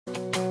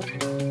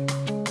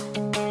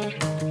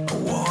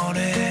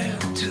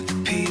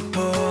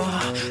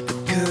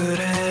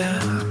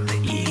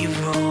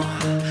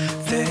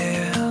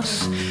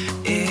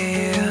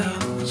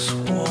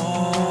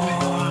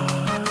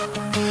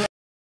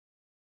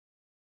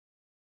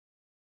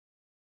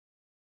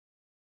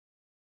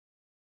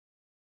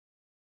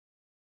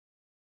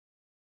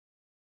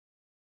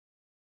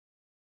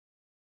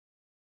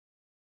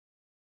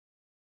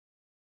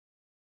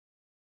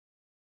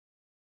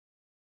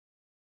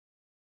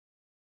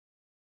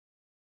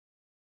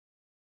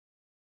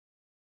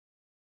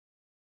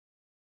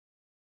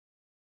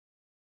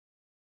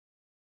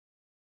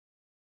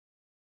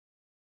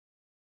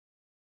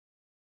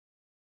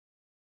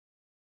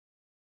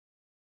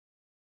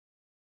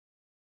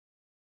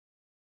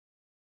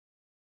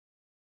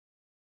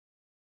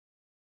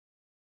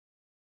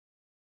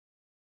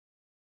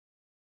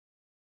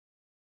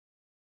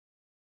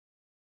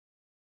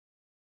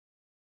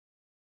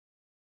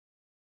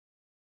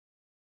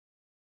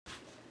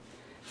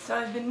So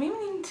I've been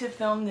meaning to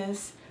film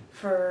this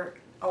for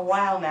a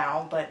while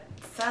now, but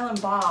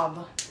Silent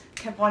Bob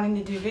kept wanting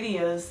to do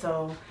videos,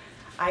 so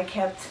I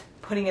kept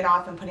putting it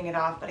off and putting it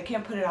off, but I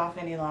can't put it off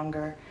any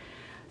longer.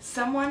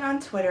 Someone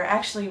on Twitter,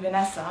 actually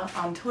Vanessa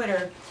on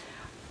Twitter,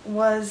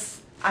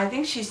 I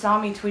think she saw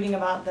me tweeting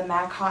about the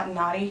MAC Haute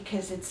Naughty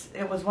because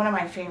it was one of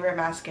my favorite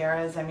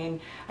mascaras. I mean,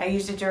 I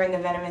used it during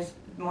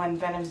when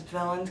Venom's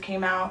Villains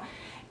came out,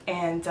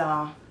 and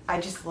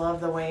I just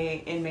love the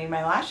way it made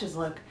my lashes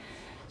look.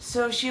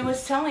 So she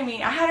was telling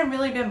me I hadn't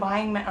really been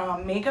buying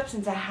makeup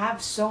since I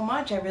have so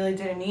much. I really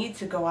didn't need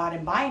to go out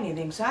and buy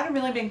anything, so I hadn't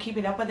really been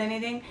keeping up with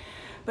anything.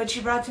 But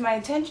she brought to my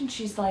attention,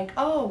 she's like,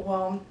 oh,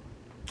 well,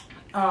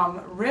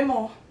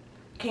 Rimmel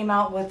came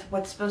out with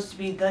what's supposed to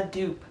be the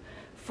dupe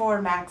for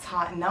MAC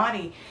Haute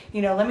Naughty.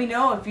 You know, let me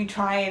know if you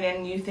try it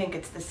and you think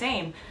it's the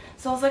same.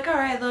 So I was like,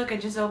 alright, look, I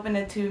just opened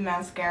a tube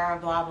mascara,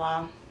 blah,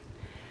 blah.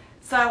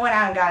 So I went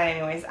out and got it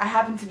anyways. I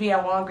happened to be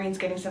at Walgreens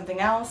getting something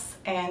else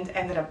and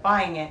ended up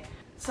buying it.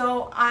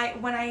 So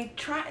when I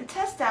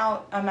test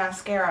out a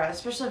mascara,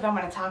 especially if I'm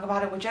going to talk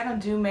about it, which I don't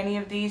do many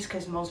of these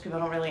because most people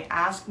don't really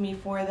ask me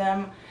for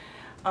them.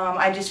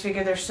 I just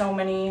figure there's so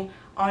many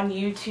on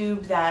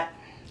YouTube that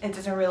it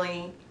doesn't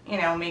really, you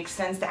know, make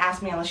sense to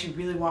ask me unless you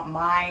really want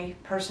my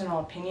personal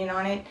opinion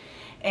on it.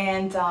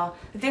 And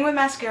the thing with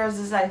mascaras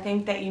is I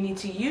think that you need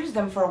to use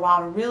them for a while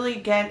to really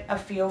get a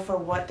feel for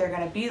what they're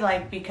going to be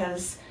like,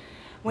 because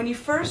when you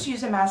first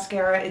use a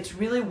mascara, it's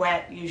really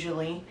wet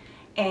usually,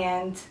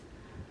 and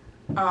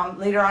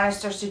later on it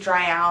starts to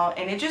dry out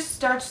and it just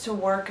starts to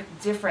work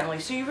differently.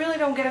 So you really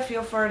don't get a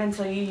feel for it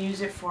until you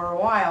use it for a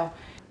while.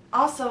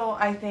 Also,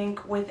 I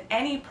think with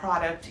any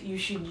product you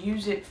should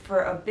use it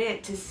for a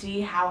bit to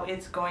see how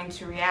it's going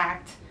to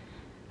react,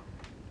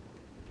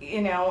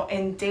 you know,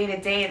 in day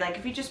to day. Like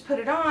if you just put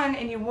it on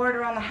and you wore it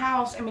around the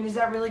house, I mean, is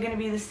that really going to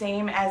be the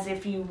same as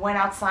if you went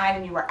outside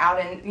and you were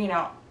out in, you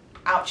know,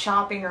 out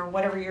shopping or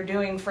whatever you're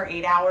doing for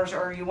 8 hours,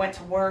 or you went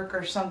to work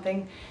or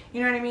something,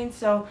 you know what I mean?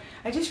 So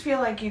I just feel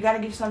like you got to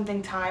give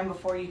something time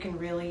before you can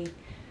really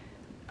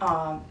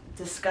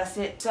discuss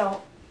it.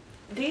 So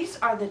these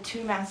are the two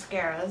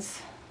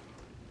mascaras.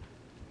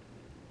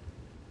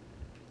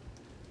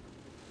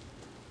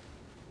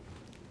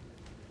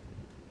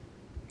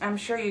 I'm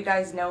sure you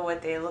guys know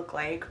what they look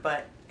like,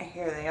 but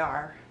here they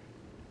are.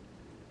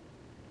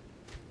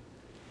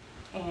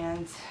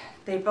 And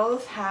they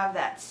both have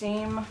that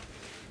same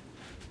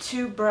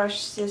two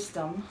brush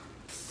system.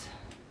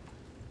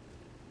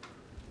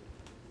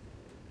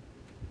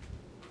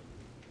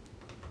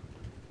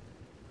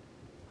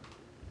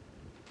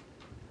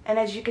 And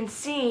as you can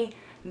see,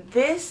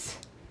 this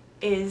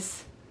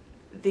is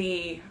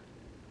the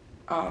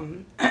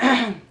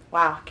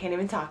wow, can't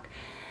even talk.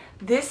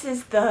 This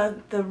is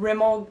the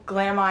Rimmel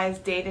Glam Eyes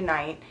Day to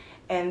Night,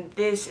 and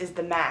this is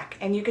the MAC.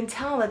 And you can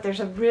tell that there's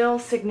a real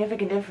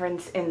significant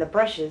difference in the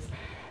brushes.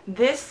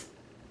 This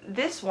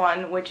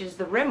one, which is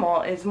the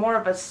Rimmel, is more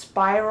of a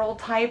spiral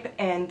type,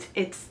 and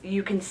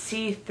you can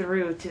see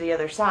through to the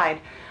other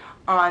side.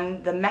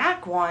 On the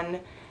MAC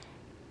one,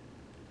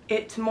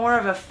 it's more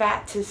of a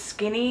fat to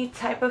skinny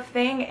type of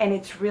thing, and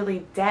it's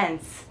really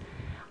dense.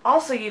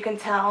 Also, you can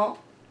tell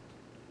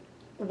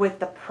with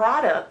the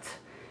product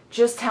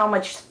just how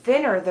much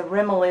thinner the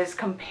Rimmel is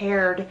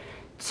compared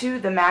to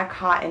the MAC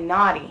Haute and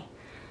Naughty.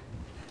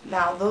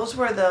 Now, those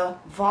were the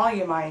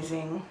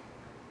volumizing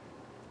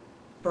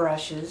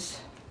brushes.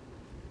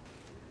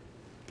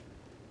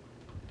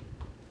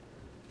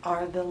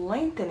 Are the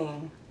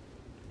lengthening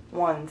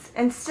ones,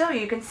 and still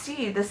you can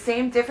see the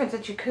same difference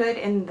that you could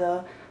in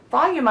the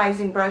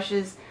volumizing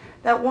brushes,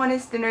 that one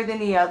is thinner than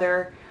the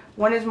other,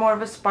 one is more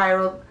of a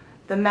spiral.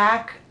 The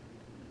MAC,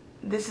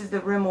 this is the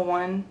Rimmel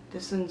one,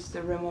 this one's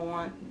the Rimmel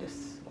one,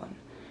 this one,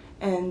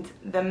 and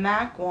the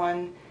MAC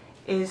one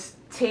is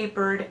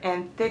tapered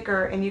and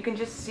thicker, and you can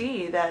just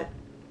see that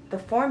the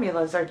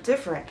formulas are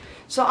different.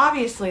 So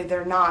obviously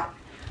they're not,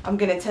 I'm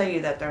going to tell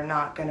you that they're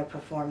not going to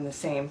perform the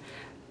same.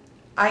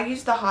 I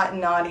used the Haute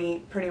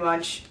Naughty pretty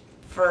much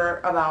for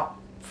about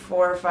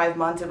 4 or 5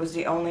 months. It was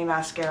the only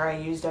mascara I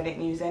used. I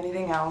didn't use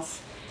anything else.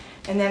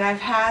 And then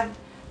I've had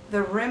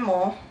the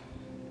Rimmel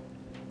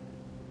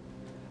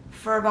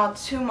for about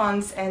 2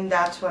 months, and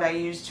that's what I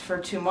used for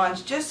 2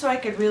 months, just so I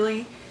could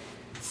really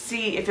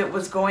see if it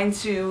was going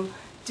to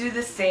do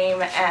the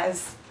same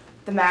as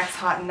the MAC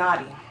Haute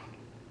Naughty.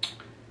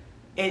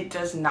 It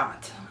does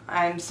not.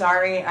 I'm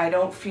sorry, I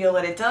don't feel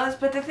that it does,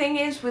 but the thing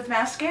is with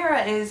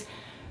mascara is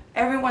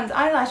everyone's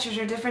eyelashes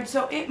are different,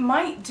 so it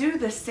might do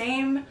the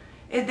same,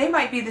 they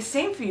might be the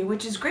same for you,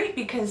 which is great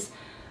because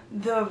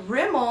the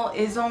Rimmel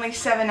is only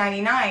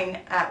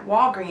 $7.99 at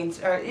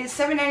Walgreens, or it's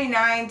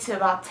 $7.99 to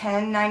about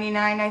 $10.99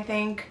 I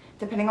think,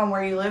 depending on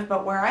where you live,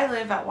 but where I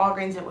live at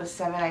Walgreens it was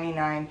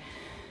 $7.99.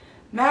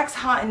 MAC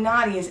Haute and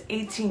Naughty is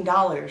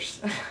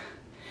 $18,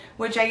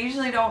 which I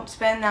usually don't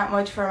spend that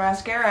much for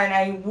mascara, and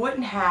I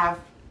wouldn't have,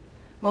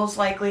 most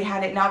likely,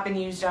 had it not been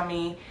used on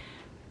me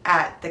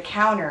at the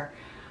counter.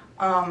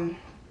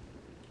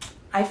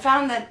 I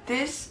found that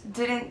this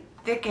didn't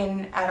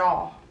thicken at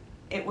all.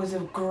 It was a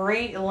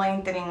great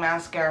lengthening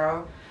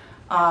mascara.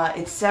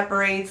 It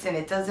separates and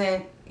it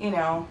doesn't, you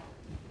know,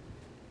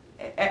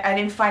 I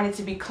didn't find it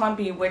to be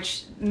clumpy,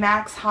 which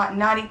MAC's Haute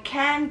Naughty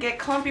can get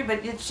clumpy,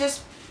 but it's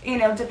just, you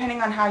know,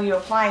 depending on how you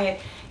apply it.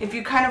 If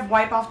you kind of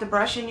wipe off the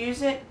brush and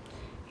use it,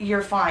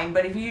 you're fine.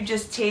 But if you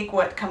just take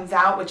what comes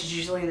out, which is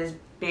usually this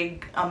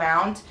big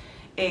amount,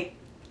 it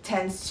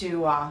tends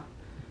to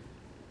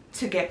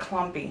get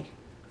clumpy.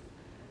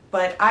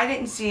 But I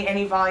didn't see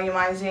any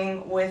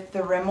volumizing with the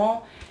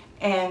Rimmel.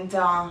 And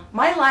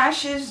my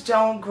lashes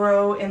don't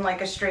grow in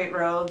like a straight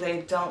row.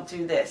 They don't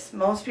do this.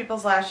 Most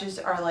people's lashes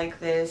are like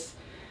this.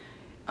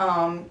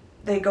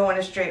 They go in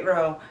a straight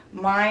row.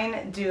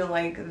 Mine do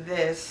like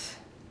this.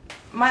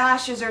 My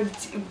lashes are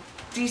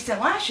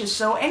decent lashes,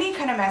 so any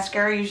kind of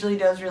mascara usually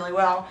does really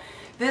well.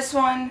 This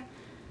one,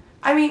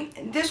 I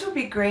mean, this would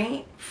be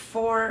great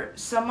for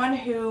someone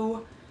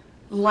who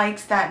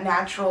likes that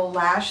natural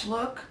lash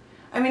look.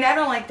 I mean, I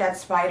don't like that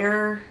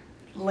spider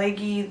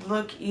leggy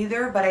look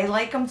either, but I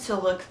like them to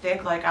look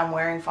thick, like I'm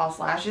wearing false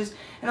lashes,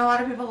 and a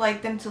lot of people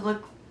like them to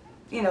look,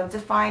 you know,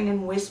 defined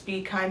and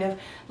wispy, kind of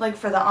like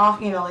for the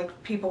off, you know,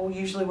 like people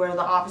usually wear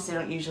the office. They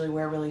don't usually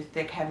wear really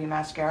thick, heavy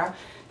mascara.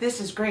 This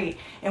is great.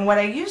 And what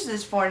I use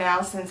this for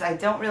now, since I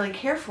don't really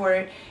care for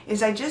it,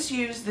 is I just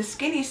use the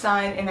skinny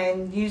side and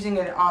I'm using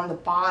it on the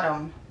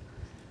bottom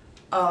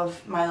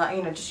of my,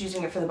 you know, just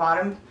using it for the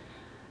bottom,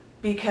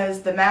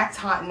 because the MAC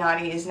Haute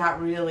Naughty is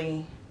not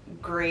really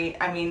great.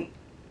 I mean,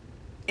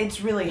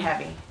 it's really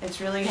heavy. It's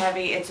really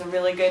heavy. It's a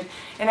really good,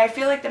 and I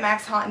feel like the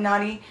MAC Haute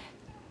Naughty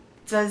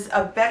does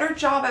a better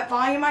job at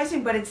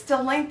volumizing, but it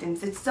still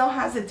lengthens. It still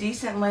has a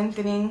decent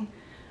lengthening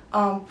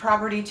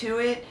property to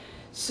it.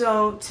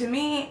 So to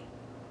me,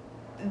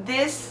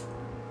 this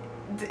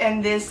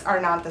and this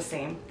are not the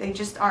same. They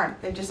just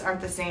aren't. They just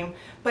aren't the same.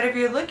 But if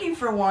you're looking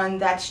for one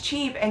that's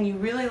cheap and you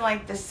really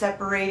like the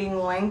separating,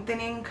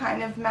 lengthening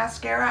kind of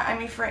mascara, I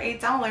mean, for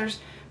 $8,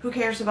 who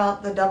cares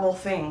about the double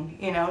thing?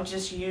 You know,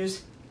 just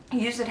use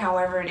it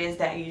however it is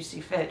that you see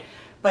fit.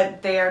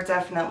 But they are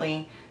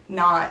definitely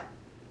not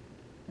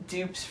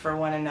dupes for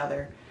one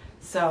another.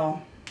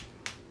 So,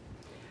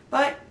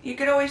 but you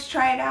could always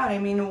try it out. I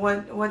mean,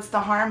 what's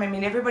the harm? I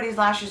mean, everybody's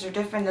lashes are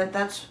different.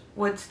 That's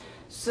what's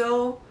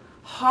so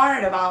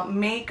hard about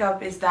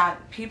makeup, is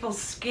that people's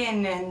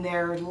skin and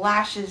their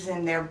lashes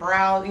and their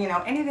brow, you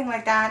know, anything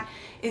like that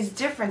is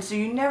different. So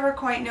you never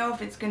quite know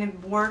if it's going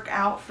to work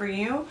out for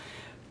you.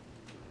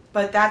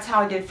 But that's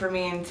how it did for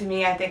me, and to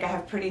me, I think I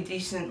have pretty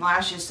decent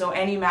lashes, so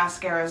any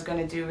mascara is going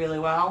to do really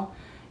well.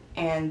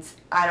 And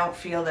I don't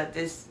feel that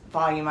this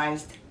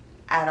volumized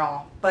at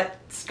all. But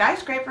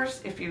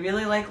Skyscrapers, if you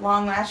really like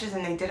long lashes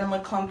and they didn't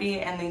look clumpy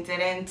and they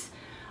didn't,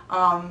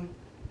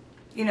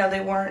 you know,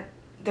 they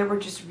were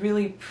just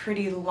really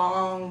pretty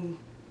long,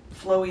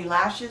 flowy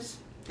lashes,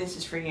 this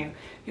is for you.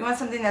 If you want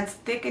something that's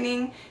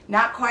thickening,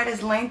 not quite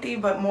as lengthy,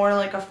 but more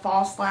like a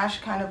false lash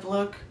kind of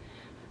look,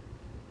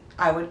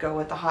 I would go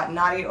with the Haute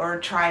Naughty or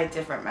try a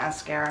different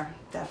mascara,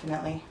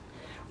 definitely.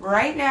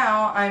 Right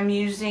now, I'm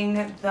using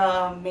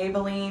the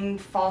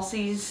Maybelline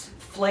Falsies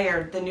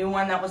Flared, the new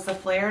one that was the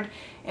flared,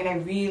 and I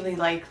really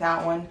like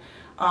that one.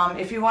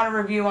 If you want a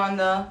review on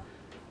the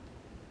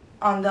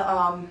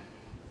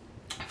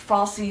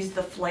Falsies,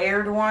 the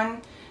flared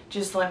one,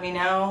 just let me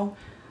know.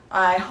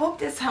 I hope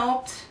this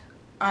helped.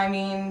 I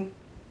mean,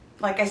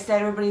 like I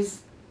said,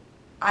 everybody's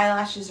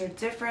eyelashes are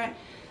different,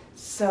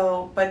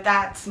 so, but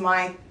that's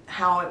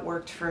how it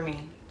worked for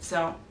me.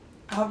 So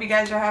I hope you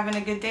guys are having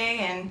a good day,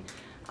 and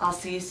I'll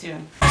see you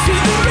soon.